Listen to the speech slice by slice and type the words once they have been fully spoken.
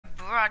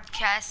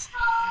broadcast.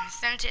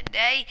 So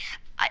today,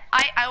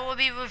 I will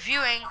be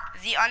reviewing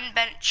the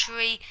Unbent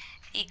tree,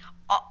 the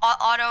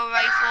auto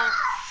rifle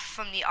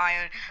from the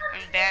Iron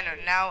Banner.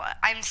 Now,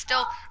 I'm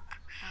still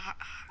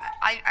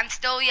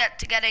yet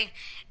to getting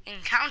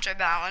in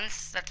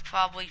counterbalance. That's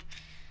probably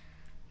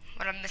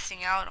what I'm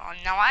missing out on.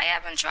 Now, I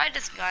haven't tried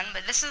this gun,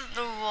 but this is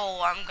the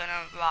roll I'm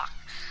gonna rock.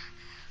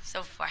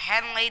 So for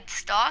hand laid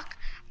stock,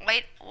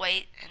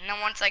 lightweight, and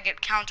then once I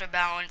get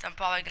counterbalance, I'm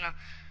probably gonna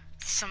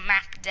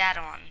smack that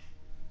on.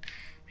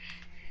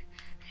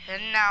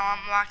 And now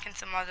I'm rocking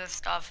some other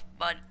stuff,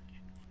 but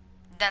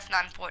that's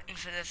not important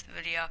for this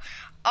video.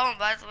 Oh,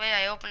 by the way,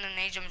 I opened an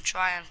Age of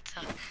Triumph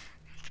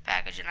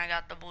package and I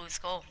got the blue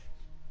skull.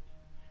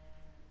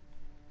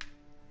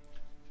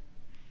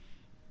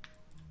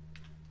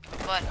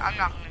 But I'm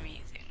not gonna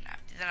be using that.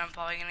 Then I'm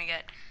probably gonna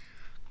get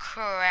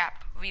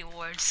crap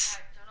rewards.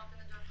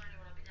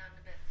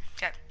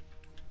 Okay.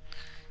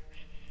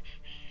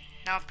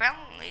 Now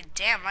apparently,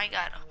 damn, I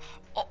got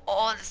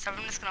all this stuff.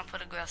 I'm just gonna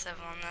put aggressive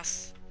on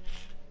this.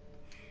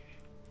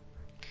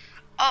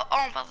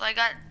 Oh, but I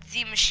got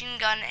the machine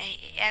gun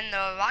and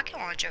the rocket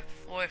launcher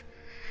for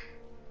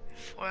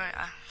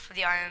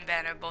the Iron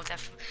Banner. Both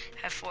have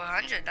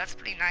 400. That's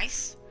pretty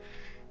nice.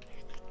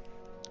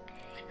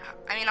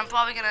 I mean, I'm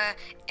probably gonna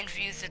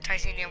infuse the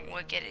titanium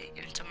orchid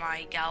into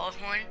my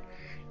Gallahorn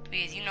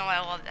because you know I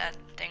love that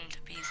thing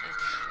to pieces.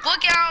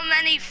 Look at how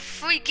many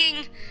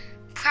freaking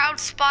proud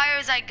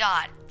spires I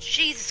got.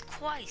 Jesus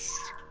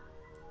Christ.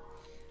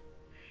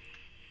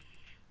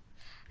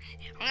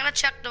 I'm gonna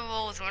check the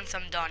rules once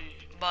I'm done,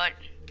 but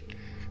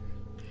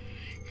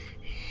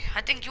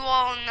I think you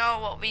all know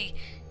what we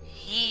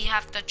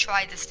have to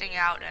try this thing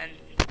out, and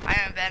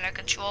Iron Banner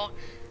control.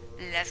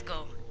 Let's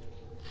go.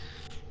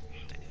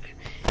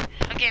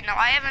 Okay, now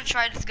I haven't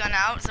tried this gun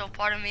out, so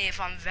pardon me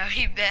if I'm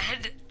very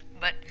bad,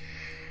 but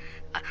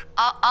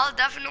I'll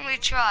definitely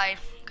try,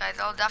 guys.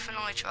 I'll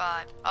definitely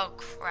try. Oh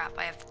crap!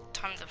 I have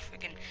tons of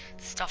freaking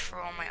stuff for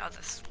all my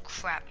other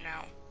crap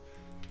now.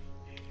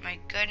 My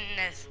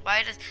goodness,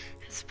 why does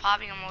this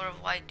popping a motor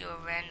of light do a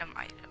random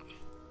item?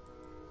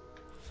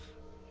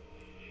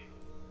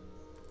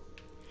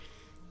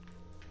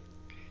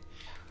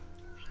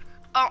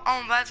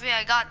 Oh, by the way,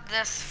 I got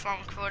this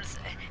from Crow's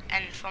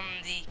and from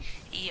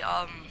the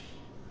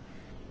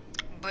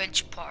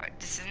bridge part.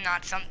 This is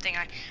not something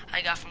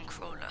I got from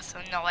Crow's, so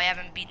no, I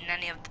haven't beaten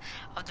any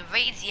of the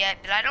raids yet,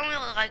 but I don't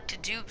really like to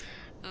do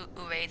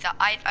raids.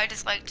 I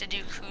just like to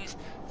do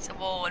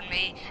Crucible and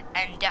me,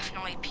 and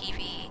definitely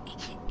PvE.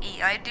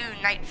 I do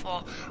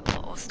Nightfall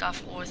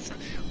stuff, or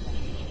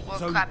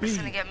crap, it's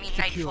gonna get me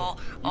Nightfall.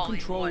 You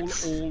control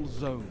all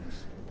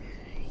zones.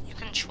 You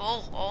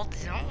control all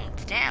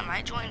zones. Damn,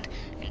 I joined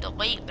in the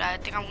late, but I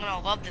think I'm gonna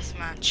love this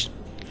match.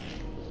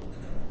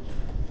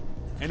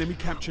 Enemy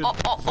captured.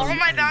 All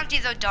my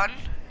bounties are done,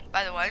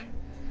 by the way.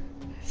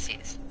 See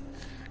this.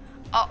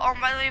 By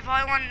the way, you're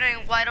probably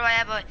wondering why do I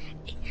have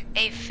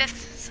a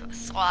fifth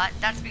slot.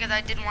 That's because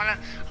I did one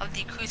of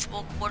the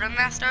Crucible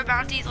Quartermaster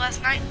bounties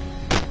last night.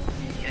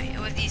 It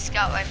was the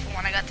Scout Rifle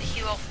one. I got the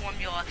Hero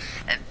Formula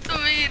at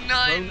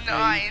 399.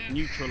 Zone A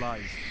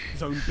neutralized.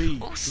 Zone B.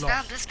 Oh snap!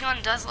 Lost. This gun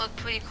does look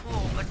pretty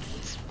cool, but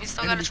we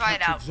still Enemy gotta try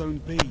it out.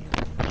 Zone B.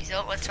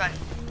 So let's try.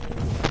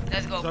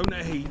 Let's go. Zone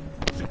A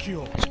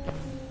secure.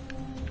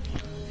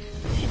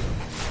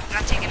 I'm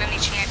not taking any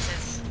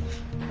chances.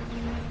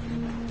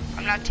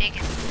 I'm not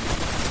taking.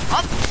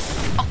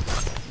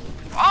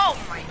 Oh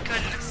my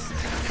goodness.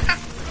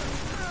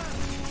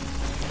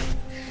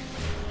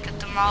 Got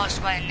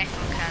demolished by a nickel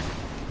cat.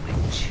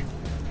 Which.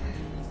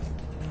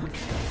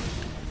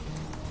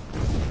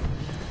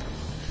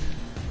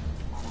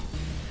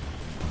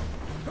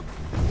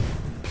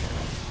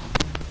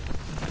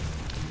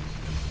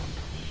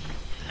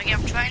 Okay,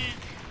 I'm trying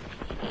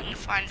to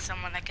find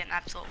someone that can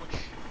absolutely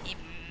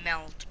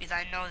melt, because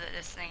I know that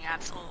this thing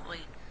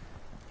absolutely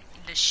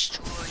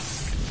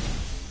destroys.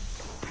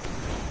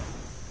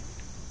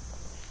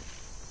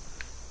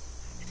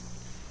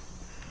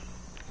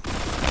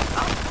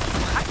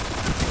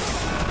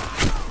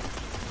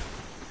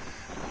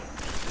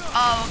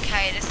 Oh,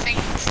 okay, this thing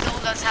still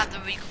does have the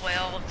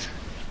recoil.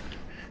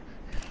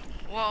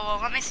 Whoa,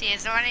 let me see,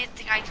 is there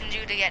anything I can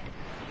do to get...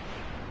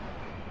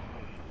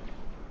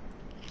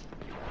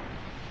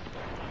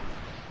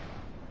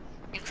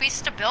 increased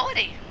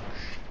stability?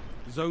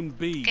 Zone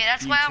B. Okay,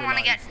 that's why I want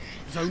to get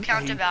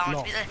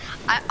counterbalance, because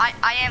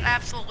I am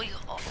absolutely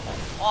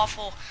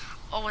awful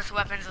with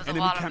weapons with a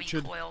lot of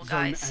recoil,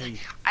 guys.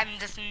 I'm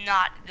just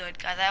not good,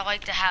 guys. I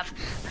like to have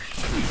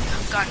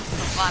guns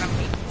with a lot of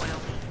recoil.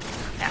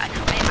 I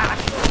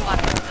have a lot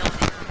of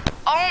ability.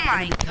 Oh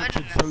my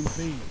goodness.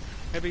 Zone B.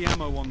 Heavy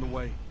ammo on the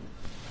way.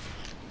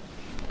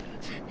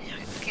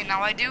 Okay,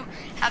 now I do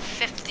have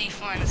 50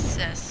 for an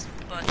assist,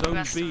 but the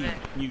rest of it...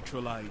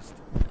 neutralized.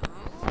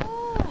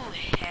 Ooh,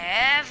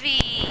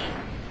 heavy.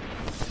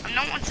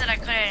 No one said I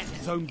couldn't,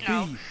 Zone you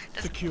know, B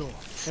secure.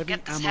 Heavy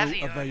get this ammo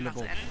heavy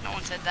available. No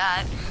one said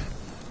that.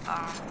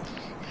 I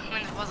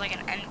mean, it was like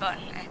an end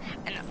button,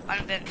 an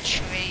unbent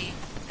tree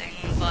thing,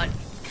 but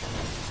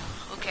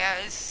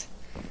cares?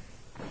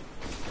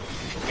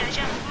 There's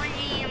a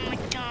pony in my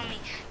tummy.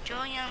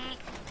 Joy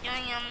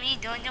yummy,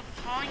 there's a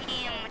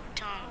pony in my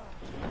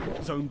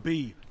tummy. Zone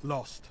B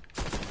lost.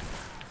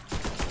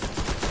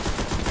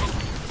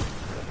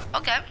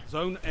 Okay.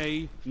 Zone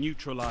A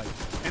neutralized.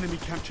 Enemy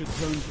captured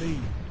Zone B.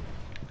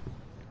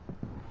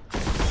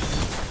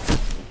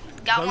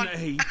 Got Zone one.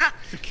 A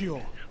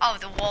secure. Oh,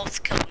 the walls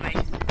killed me.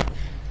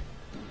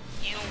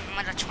 You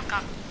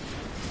motherfucker.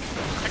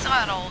 I still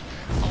had a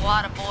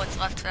lot of bullets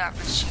left to that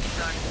machine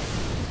gun.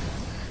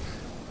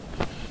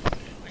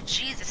 But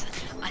Jesus,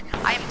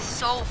 I am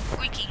so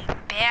freaking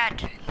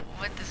bad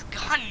with this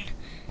gun.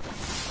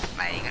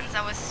 My guns,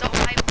 I was so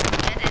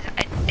hyper-committed.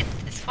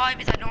 It's probably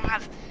because I don't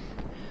have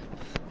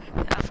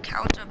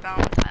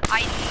counterbalance.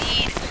 I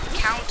need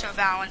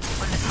counterbalance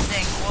for this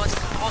thing, or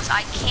else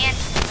I can't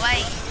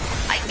play.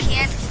 I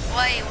can't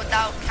play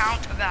without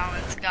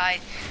counterbalance,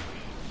 guys.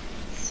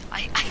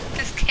 I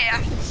just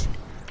can't.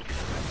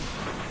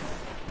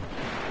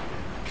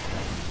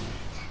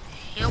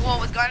 Well,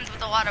 with guns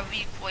with a lot of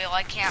recoil,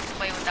 I can't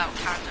play without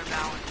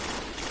counterbalance.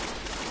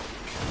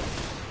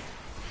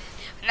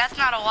 And that's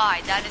not a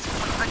lie. That is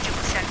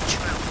 100%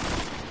 true.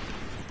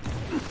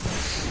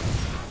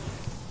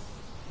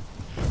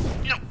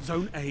 No.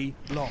 Zone A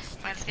lost.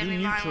 You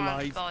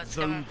neutralized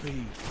Zone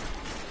B.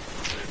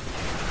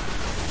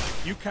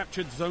 You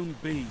captured Zone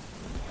B.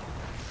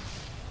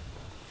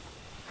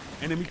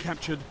 Enemy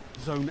captured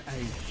Zone A.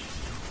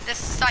 This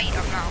sight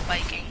I'm not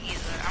liking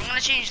either. I'm gonna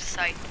change the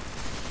sight.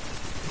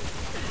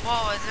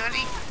 Whoa, is there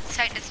any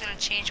sight that's gonna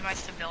change my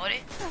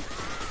stability?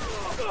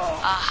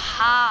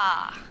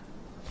 Aha!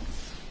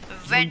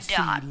 Red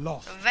dot.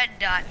 Lost. Red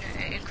dot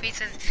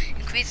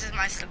increases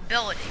my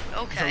stability.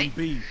 Okay. Zone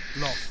B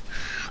lost.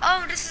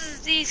 Oh, this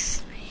is the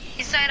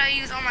sight I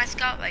use on my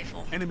scout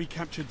rifle. Enemy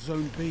captured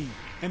Zone B.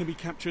 Enemy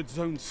captured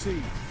Zone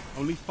C.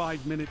 Only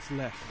 5 minutes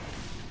left.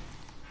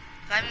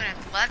 5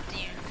 minutes left? Are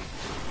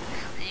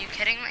you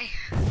kidding me?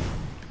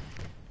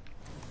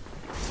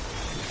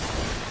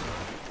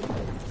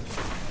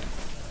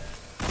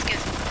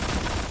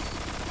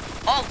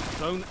 Oh!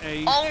 Zone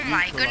A Oh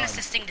my neutralized. goodness,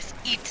 this thing just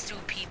eats through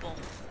people.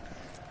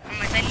 Oh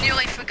my, I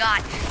nearly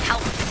forgot how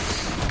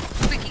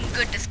freaking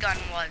good this gun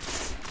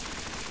was.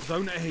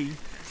 Zone A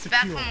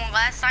Back secure. from the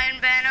last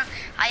Iron Banner,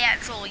 I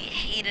actually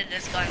hated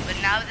this gun, but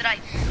now that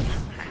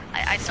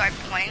I started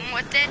playing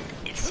with it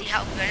and see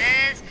how good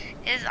it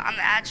is I'm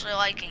actually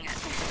liking it.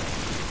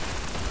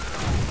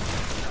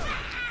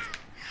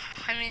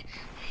 I mean,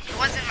 it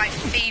wasn't my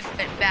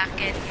favorite back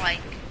in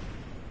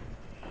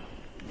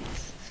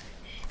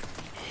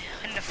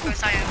the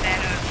first Iron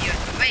Banner of Year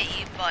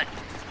 3, but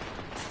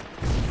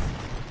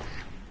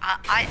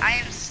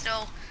I am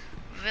still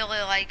really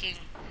liking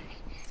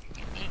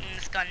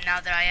this gun now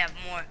that I have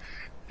more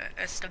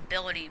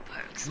stability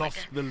perks.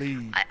 Lost the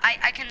lead.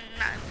 I can,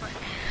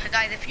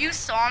 guys, if you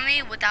saw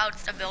me without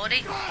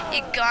stability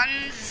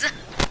guns,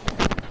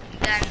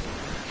 then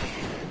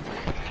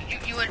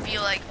you would be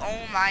like, oh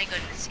my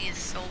goodness, he is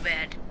so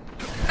bad.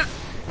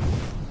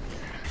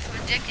 It's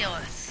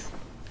ridiculous.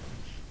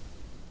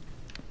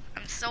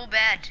 I'm so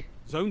bad.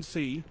 Zone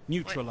C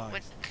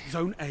neutralized.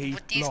 Zone A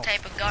with these lost.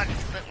 type of guns,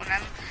 but when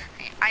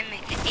I'm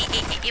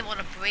able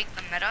to break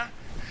the meta.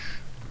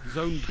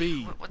 Zone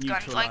B with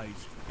guns like.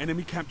 neutralized.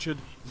 Enemy captured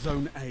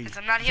Zone A. Because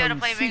I'm not here Zone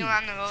to play C Ring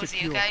Around the Rosie,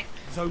 secure. okay?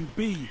 Zone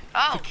B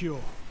Oh, secure.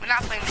 we're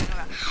not playing Ring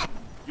Around.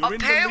 You're in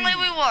the Apparently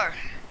lead. we were.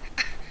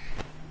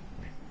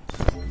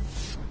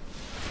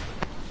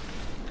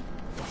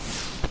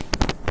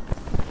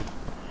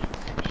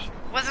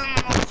 Wasn't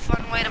the most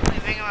fun way to play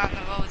Ring Around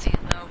the Rosie,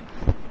 though.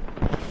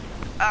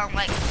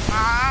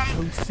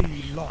 Zone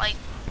C lost. Like,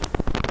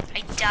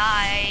 I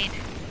died.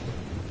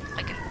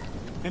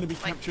 Enemy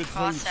captured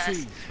process. Zone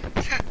C.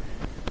 I'm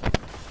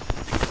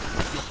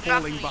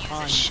not falling gonna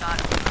behind. use this shot.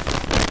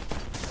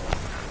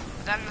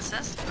 Got an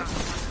assist? No.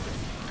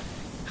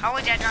 How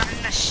was that not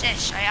an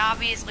assist? I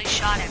obviously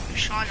shot him.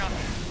 Shot a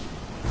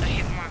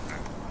hit marker.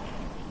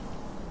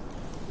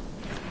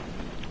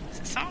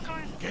 Is someone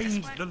coming Gains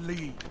this way? the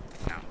lead.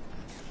 No.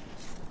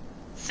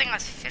 This thing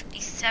has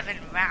 57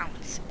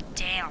 rounds.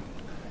 Damn.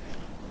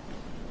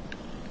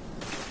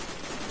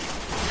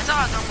 I thought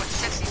I was going with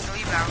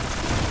 63 rounds.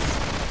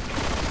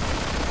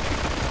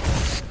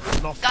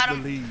 Lost Got the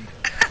him. lead.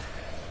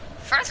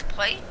 First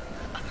plate?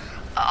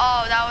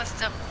 Oh, that was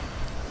the...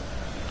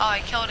 Oh, I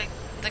killed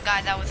the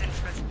guy that was in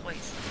first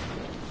place.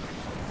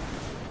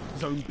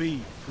 Zone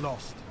B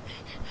lost.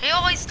 He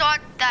always thought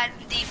that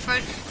the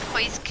first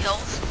place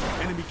kills.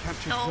 Enemy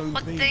captured So Zone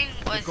what B. thing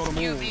They've was got 'em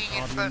you all, being in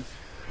Guardians.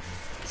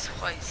 first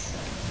place?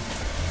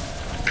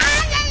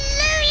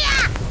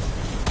 Hallelujah!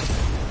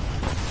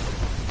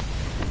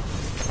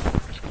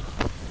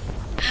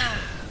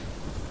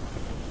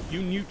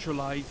 You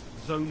neutralized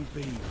Zone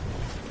B.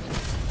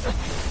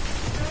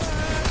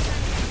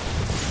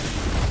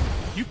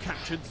 You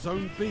captured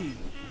Zone B.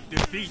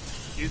 Defeat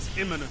is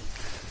imminent.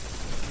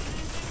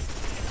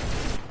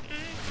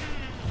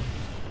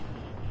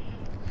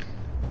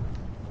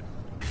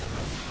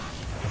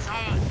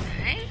 Zone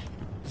A?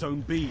 Zone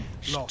Zone B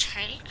lost.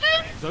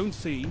 Taken? Zone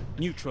C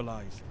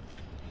neutralized.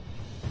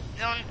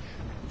 Zone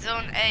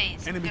A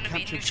is Enemy gonna be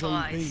captured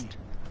Zone B. neutralized.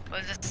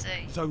 What does it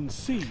say? Zone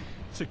C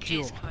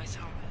secure. Jesus Christ,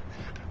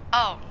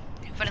 oh,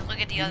 but look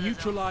at the We other zone.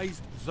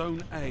 neutralized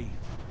Zone A.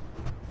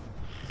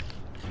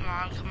 Come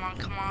on, come on,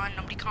 come on.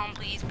 Nobody come,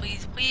 please,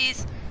 please,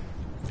 please.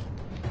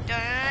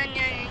 Dun,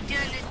 dun,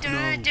 dun, dun,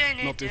 No,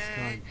 dun, not this dun,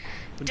 time.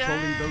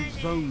 Controlling dun,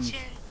 those zones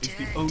dun, is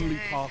the dun, only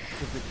dun. path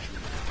to victory.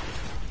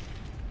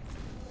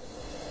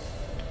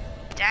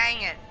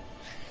 Dang it.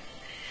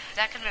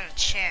 That could have been a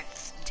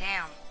chance.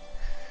 Damn.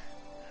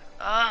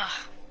 Ugh.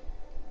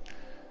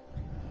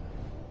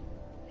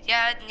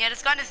 Yeah,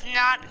 this gun is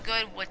not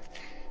good with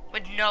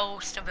no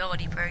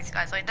stability perks,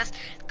 guys. Like, this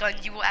gun,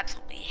 you will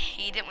absolutely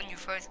hate it when you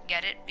first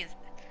get it. Because,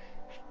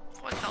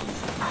 what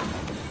health?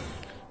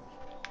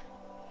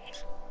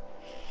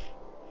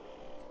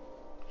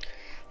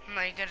 Oh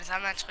my goodness,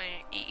 I'm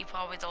actually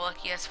probably the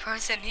luckiest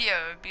person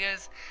here.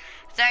 Because,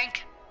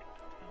 thank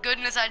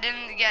goodness I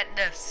didn't get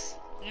this.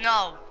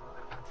 No.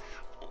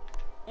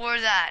 Or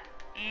that.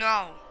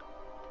 No.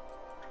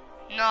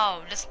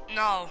 No, just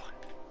no.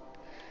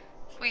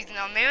 Please,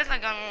 no. Maybe the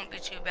gun won't be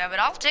too bad, but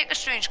I'll take a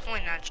strange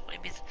coin actually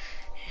because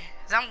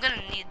I'm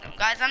gonna need them,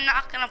 guys. I'm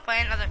not gonna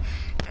play another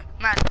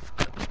match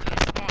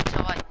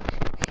until I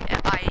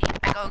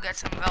go get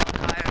some relic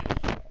iron.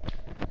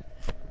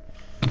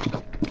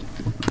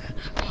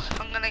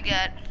 I'm gonna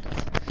get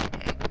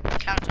a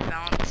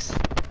counterbalance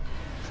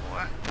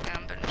for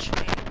Unbent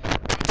stream.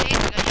 I'm taking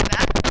it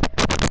back,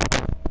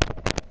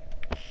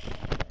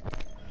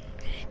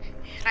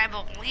 and I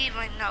believe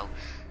I know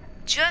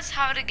just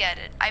how to get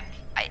it.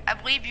 I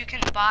believe you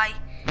can buy.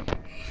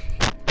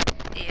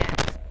 Yeah.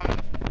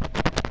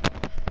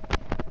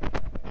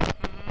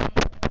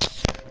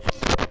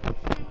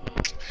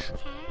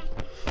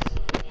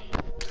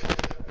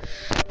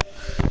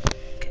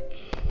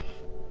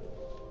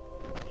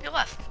 You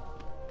left.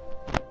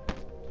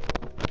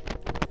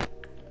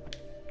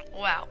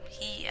 Wow,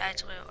 he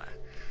actually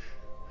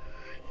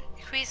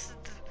increases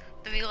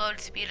the reload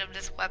speed of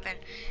this weapon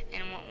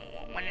and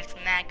when its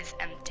mag is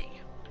empty.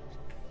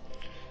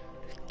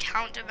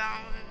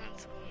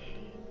 Counterbalance.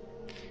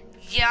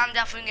 Yeah, I'm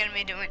definitely gonna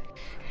be doing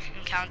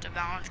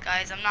counterbalance,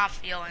 guys. I'm not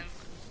feeling.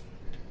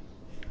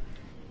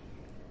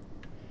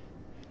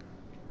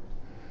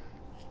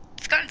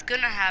 This gun's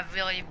gonna have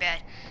really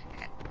bad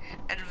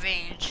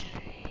range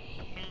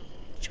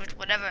with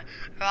whatever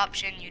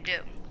option you do.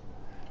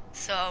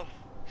 So,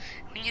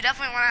 you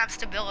definitely want to have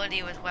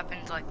stability with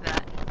weapons like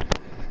that.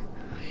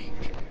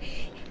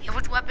 Yeah,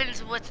 with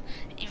weapons with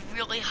a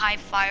really high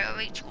fire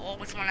rate, you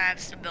always want to have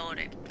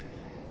stability.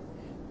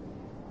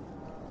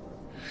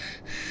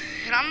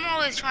 And I'm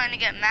always trying to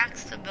get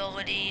max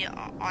stability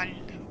on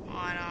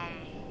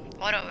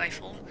auto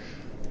rifle.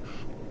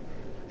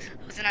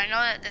 And I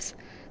know that this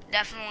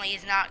definitely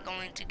is not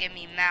going to give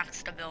me max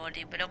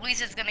stability, but at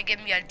least it's going to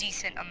give me a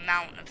decent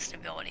amount of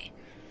stability.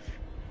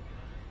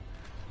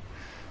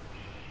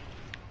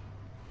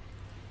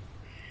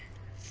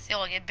 Still,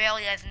 like, it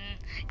barely has,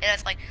 it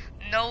has like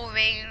no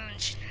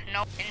range,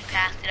 no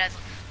impact. It has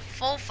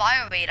full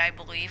fire rate, I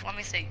believe. Let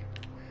me see.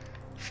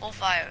 Full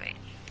fire rate.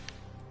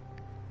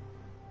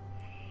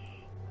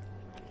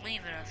 I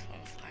believe it has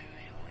full fire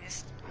rate at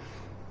least.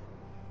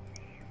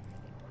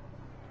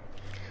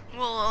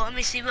 Well, let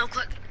me see real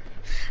quick.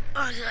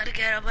 Oh, I gotta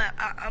get up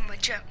on my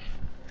chip.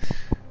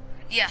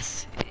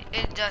 Yes,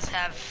 it does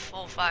have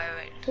full fire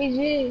rate.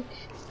 Hey,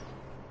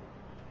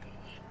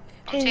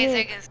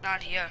 Tazig is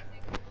not here.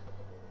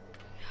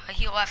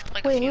 He left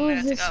like a wait, few who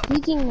is minutes this ago.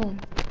 speaking then?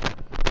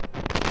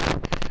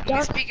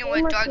 I'm speaking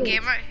with Dark Kids.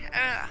 Gamer.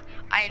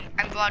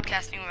 I'm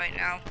broadcasting right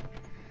now.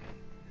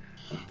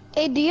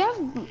 Hey, do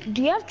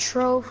you have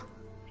Trove?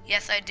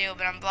 Yes, I do,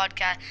 but I'm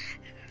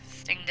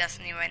broadcasting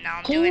Destiny right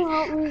now. Can you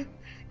help me,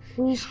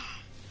 please?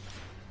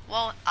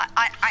 Well,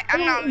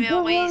 I'm not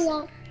really.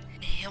 Well,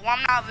 Well,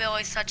 I'm not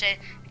really such an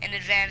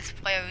advanced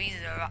player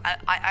either.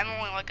 I'm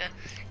only like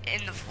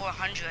in the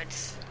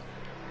 400s.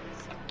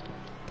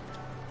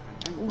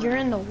 you're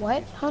in the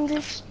what?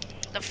 Hundreds?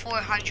 The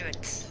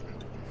 400s.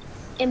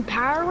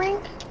 Empowering?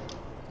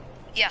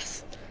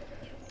 Yes.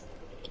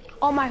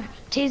 Oh my,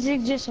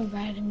 Tazig just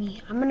invited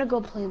me. I'm gonna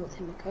go play with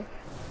him, okay?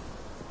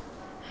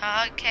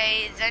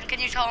 Okay, then can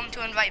you tell him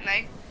to invite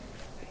me?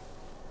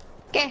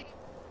 Okay.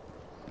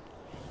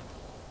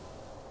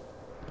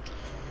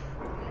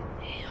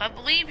 I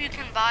believe you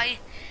can buy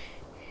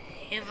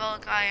a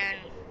relic iron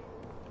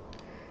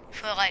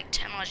for like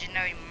 10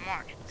 legendary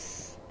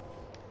marks.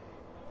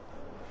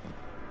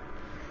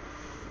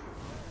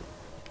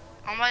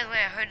 On my way,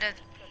 I heard that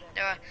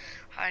there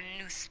are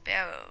new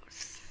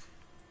sparrows.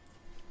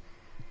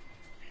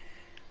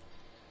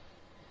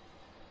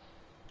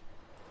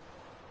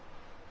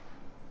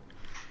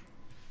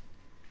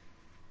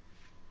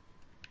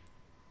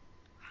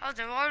 Oh,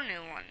 there are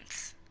new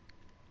ones.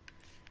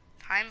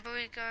 Time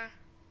Breaker.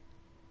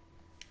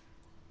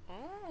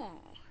 Ooh.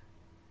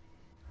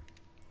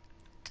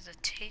 There's a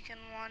Taken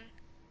one.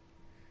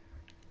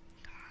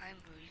 Time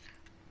Breaker.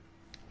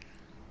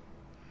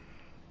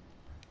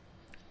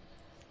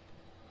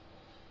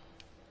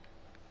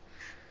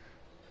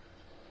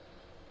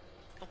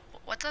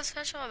 What's so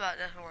special about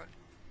this one?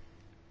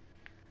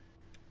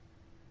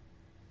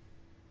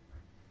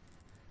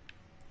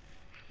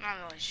 Not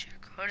really sure.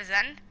 Coda's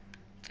End?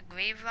 It's a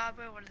grave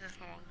robber? What is this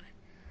one look like?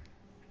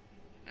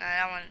 No,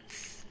 that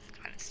one's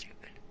kind of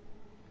stupid.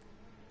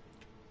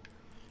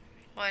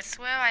 Well, I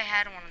swear I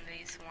had one of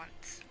these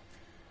once.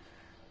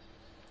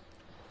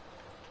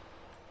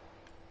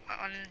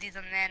 One of these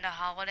Amanda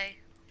Holiday?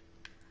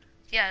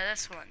 Yeah,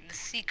 this one, the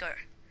Seeker.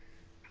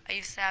 I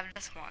used to have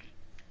this one.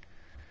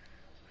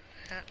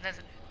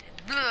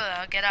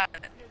 Get out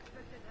of it.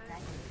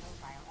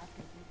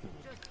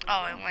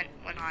 Oh, it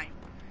went high.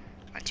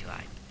 Went too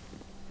high.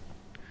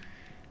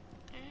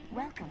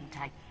 Welcome,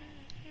 Titan.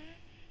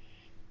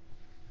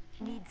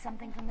 Need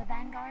something from the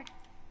Vanguard?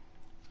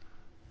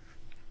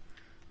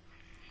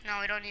 No,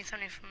 we don't need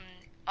something from...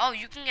 Oh,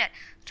 you can get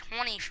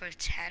 20 for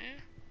 10?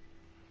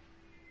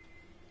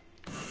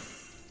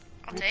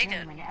 I'll take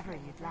it. Whenever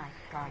you'd like,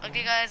 Guardian.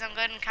 Okay, guys, I'm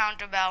getting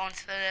counterbalance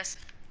for this.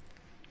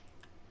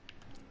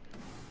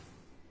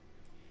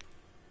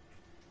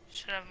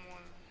 Should have more.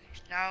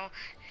 No,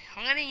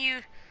 I'm gonna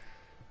use...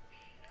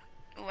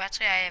 Ooh,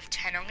 actually I have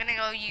 10. I'm gonna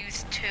go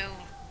use 2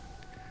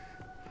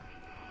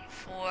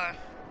 for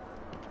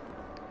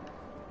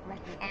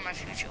my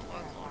future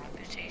workload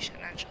reputation,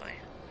 actually.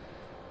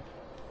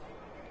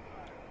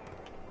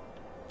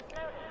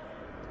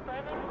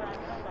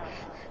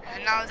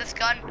 And now this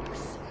gun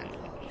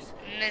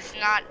is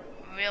not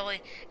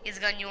really is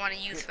gun you want to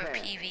use for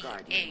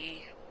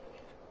PvE.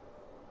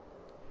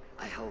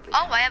 I hope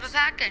Oh, I have a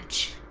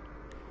package.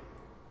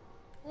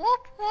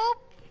 Whoop whoop.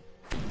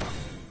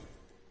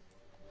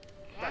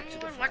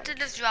 What did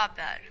this drop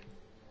at?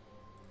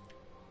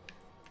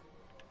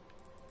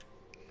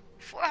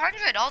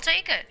 400. I'll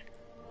take it.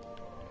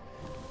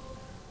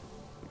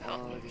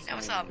 Oh, yeah,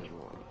 what's up?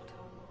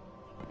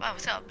 Wow,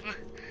 what's up?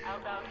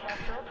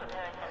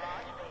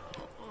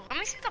 Let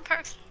me see the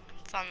perks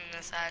on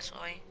this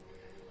actually.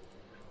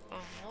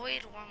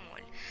 Avoid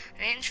wormwood.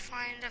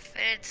 Rangefinder,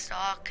 fitted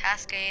stock,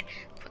 cascade,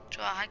 quick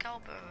draw, high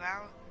caliber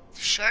round,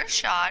 sure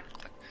shot.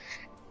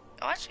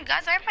 Oh, actually,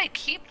 guys, I might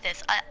keep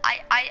this.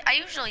 I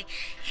usually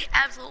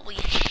absolutely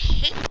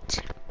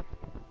hate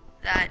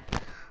that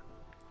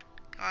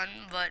gun,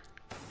 but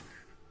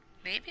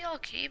maybe I'll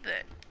keep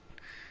it.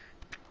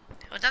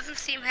 It doesn't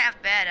seem half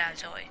bad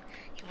actually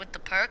with the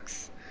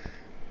perks.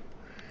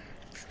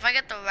 If I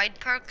get the right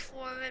perks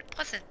for it,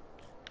 plus it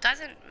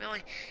doesn't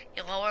really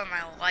lower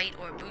my light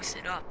or boost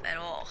it up at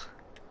all.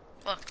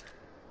 Look.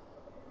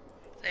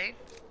 See?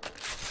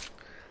 If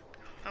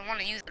I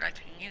want to use it, I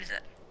can use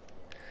it.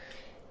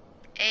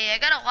 Hey, I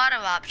got a lot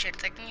of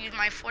options. I can use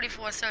my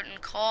 44 certain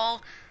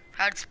call,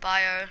 proud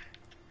spire,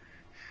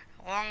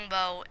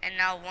 longbow, and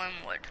now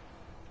wormwood.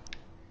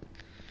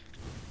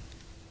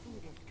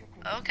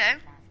 Okay.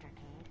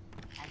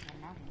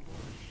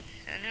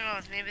 And who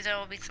knows, maybe there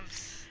will be some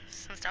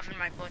stuff in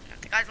my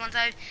postmaster. Guys, once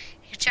I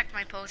check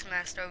my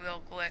postmaster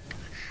real quick,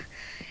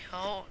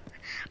 I'll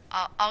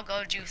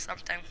go do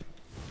something.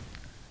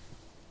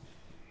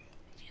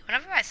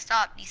 Whenever I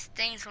stop, these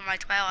things from my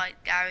Twilight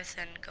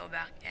Garrison go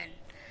back in.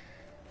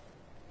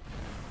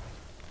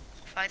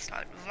 If I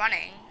start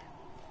running,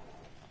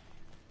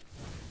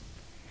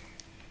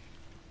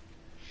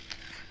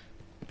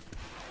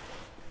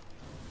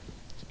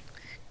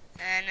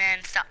 and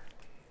then stop.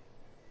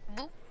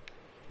 Boop.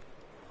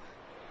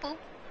 Boop.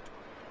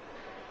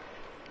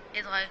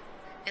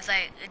 It's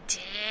like,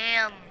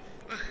 damn.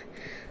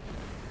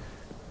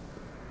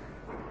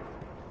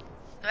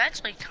 They're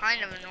actually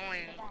kind of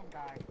annoying.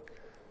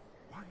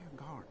 Why a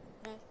guard?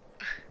 Boop.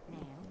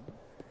 Name.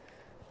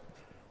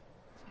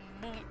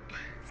 Boop.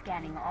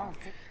 Scanning all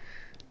six.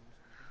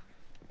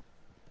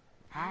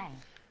 Hi.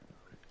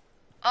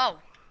 Oh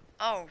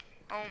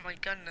my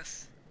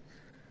goodness.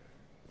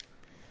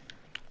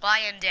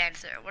 Lion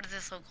Dancer, what does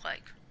this look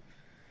like?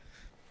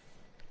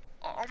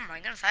 Oh my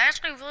goodness, I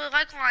actually really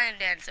like Lion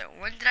Dancer.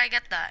 When did I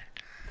get that?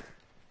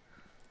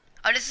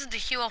 Oh, this is the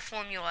hero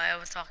formula I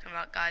was talking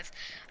about, guys.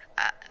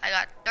 I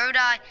got third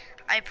eye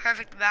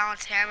perfect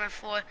balance, hammer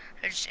for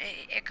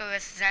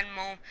Icarus,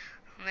 Zenmo,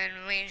 and then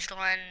ranged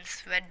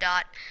lens, red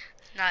dot,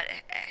 not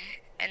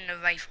and the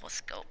rifle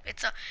scope.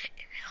 It's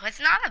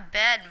not a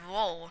bad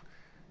roll.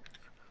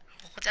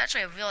 It's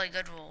actually a really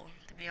good roll,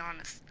 to be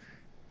honest.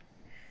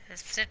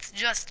 It's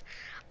just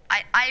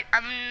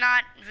I'm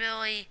not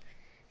really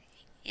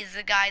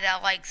the guy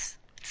that likes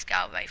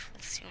scout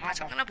rifles too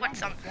much. I'm gonna put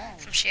some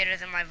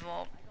shaders in my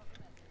vault.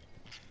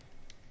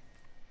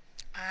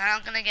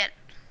 I'm gonna get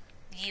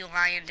the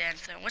Lion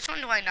Dancer. Which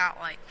one do I not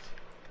like?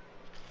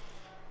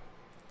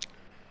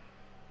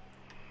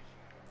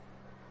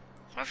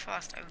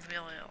 Warfrost, I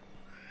really don't.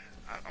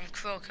 I'm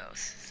Krokos,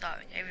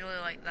 sorry. I really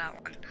like that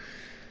one.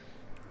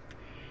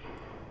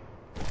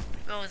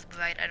 Rose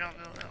Bright, I don't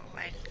really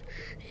like.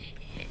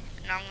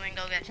 Now I'm gonna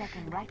go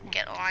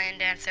get Lion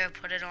Dancer,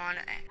 put it on,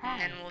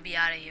 and then we'll be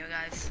out of here,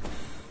 guys.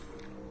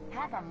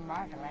 Have a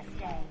marvelous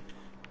day.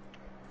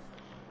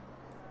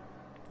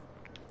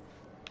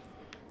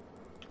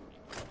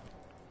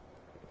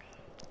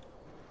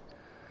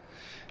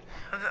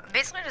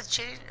 basically just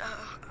changes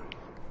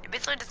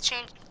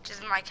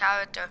my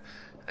character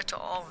to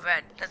all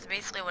red. That's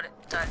basically what it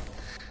does.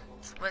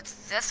 So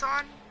with this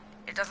on,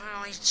 it doesn't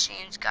really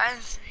change,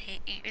 guys.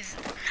 He is.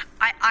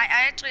 I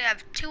actually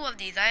have two of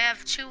these. I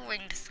have two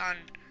winged sun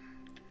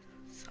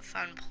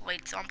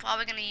plates, so I'm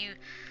probably gonna use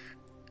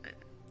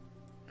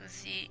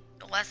the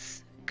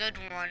less good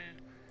one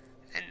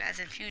and as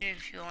infusion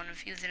fuel and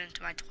infuse it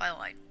into my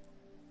twilight.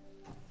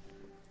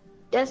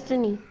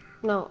 Destiny.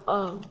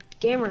 No,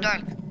 gamer.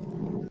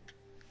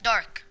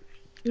 Dark.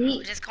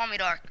 He, Just call me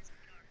Dark.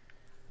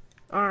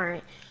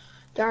 alright.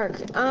 Dark.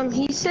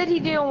 He said he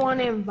didn't want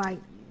to invite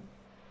you.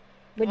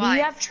 But do Why?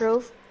 you have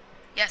Trove?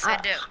 Yes, I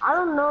do. I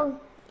don't know.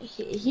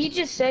 He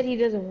just said he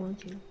doesn't want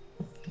to.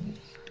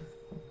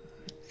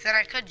 Then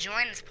I could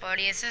join this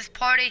party. Is this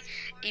party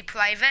a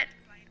private?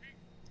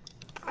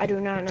 I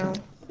do not know.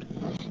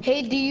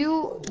 Hey, do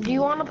you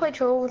want to play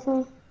Trove with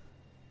me?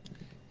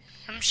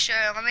 I'm sure.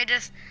 Let me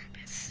just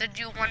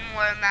do one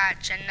more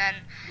match and then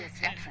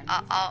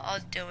I'll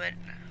do it.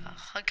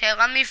 Okay,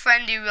 let me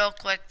friend you real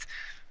quick.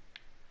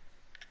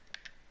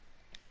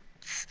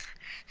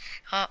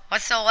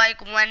 So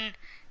like when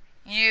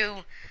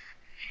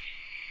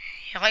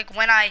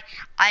I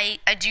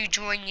do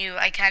join you,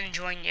 I can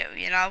join you,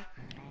 you know?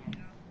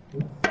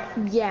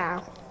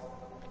 Yeah.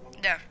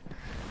 There.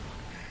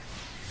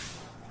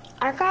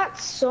 I got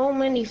so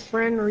many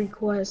friend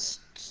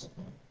requests.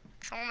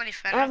 So many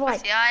friend I have,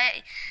 requests. like-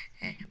 Yeah,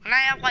 when I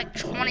have like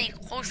 20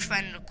 close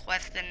friend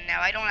requests in there,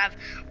 I don't have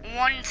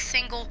one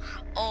single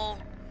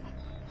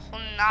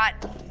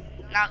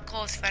not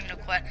close friend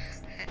request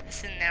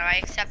in there. I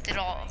accepted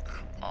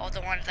all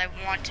the ones I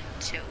wanted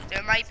to.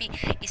 There might be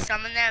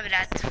some in there, but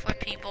that's for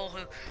people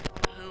who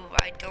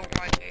I don't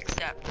want to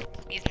accept.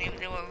 Either maybe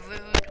they were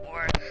rude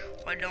or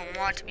don't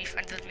want to be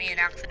friends with me and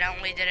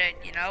accidentally did it,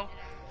 you know?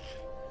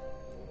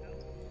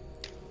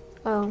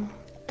 Oh,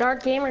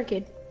 Dark Gamer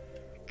Kid.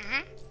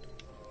 Mhm.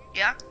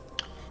 Yeah.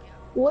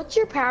 What's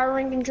your power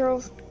ranking,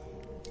 Trove?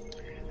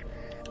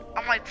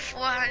 I'm like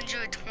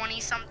 420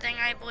 something,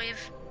 I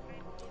believe.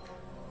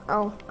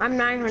 Oh, I'm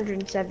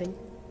 907.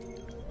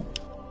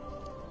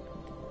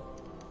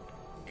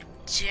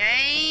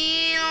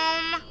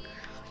 Damn.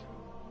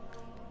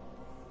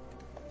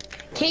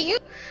 Can you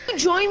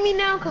join me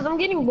now? Cause I'm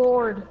getting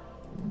bored.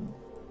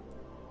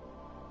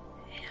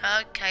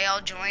 Okay,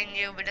 I'll join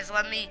you, but just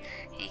let me.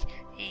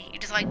 You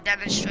just like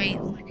demonstrate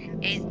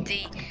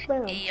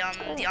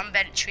the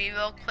unbent tree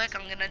real quick.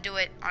 I'm gonna do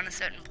it on a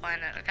certain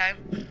planet, okay?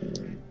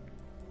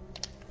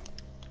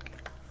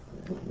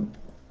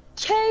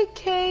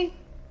 KK.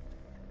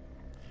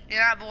 You're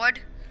not bored?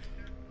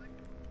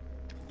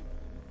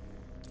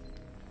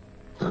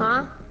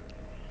 Huh?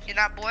 You're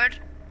not bored?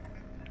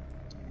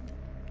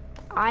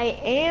 I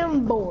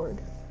am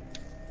bored.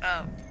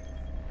 Oh.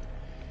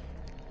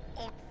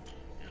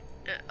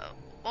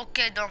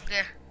 Okay, donkey.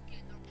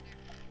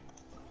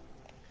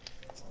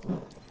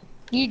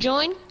 You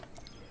join?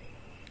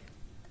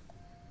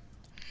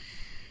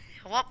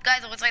 Well,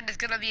 guys, it looks like there's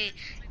gonna be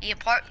a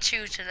part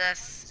 2 to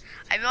this.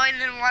 I really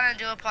didn't want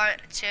to do a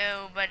part 2,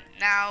 but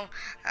now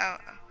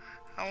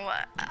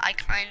I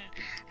kind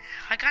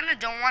of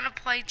don't want to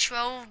play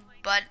Trove,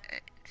 but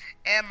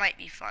it might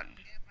be fun.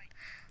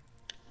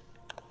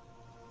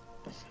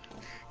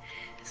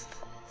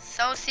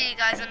 So see you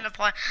guys in the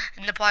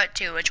part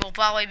 2, which will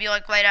probably be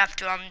like right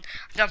after I'm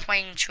done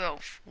playing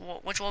Trove,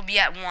 which will be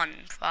at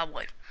 1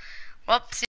 probably. Well, see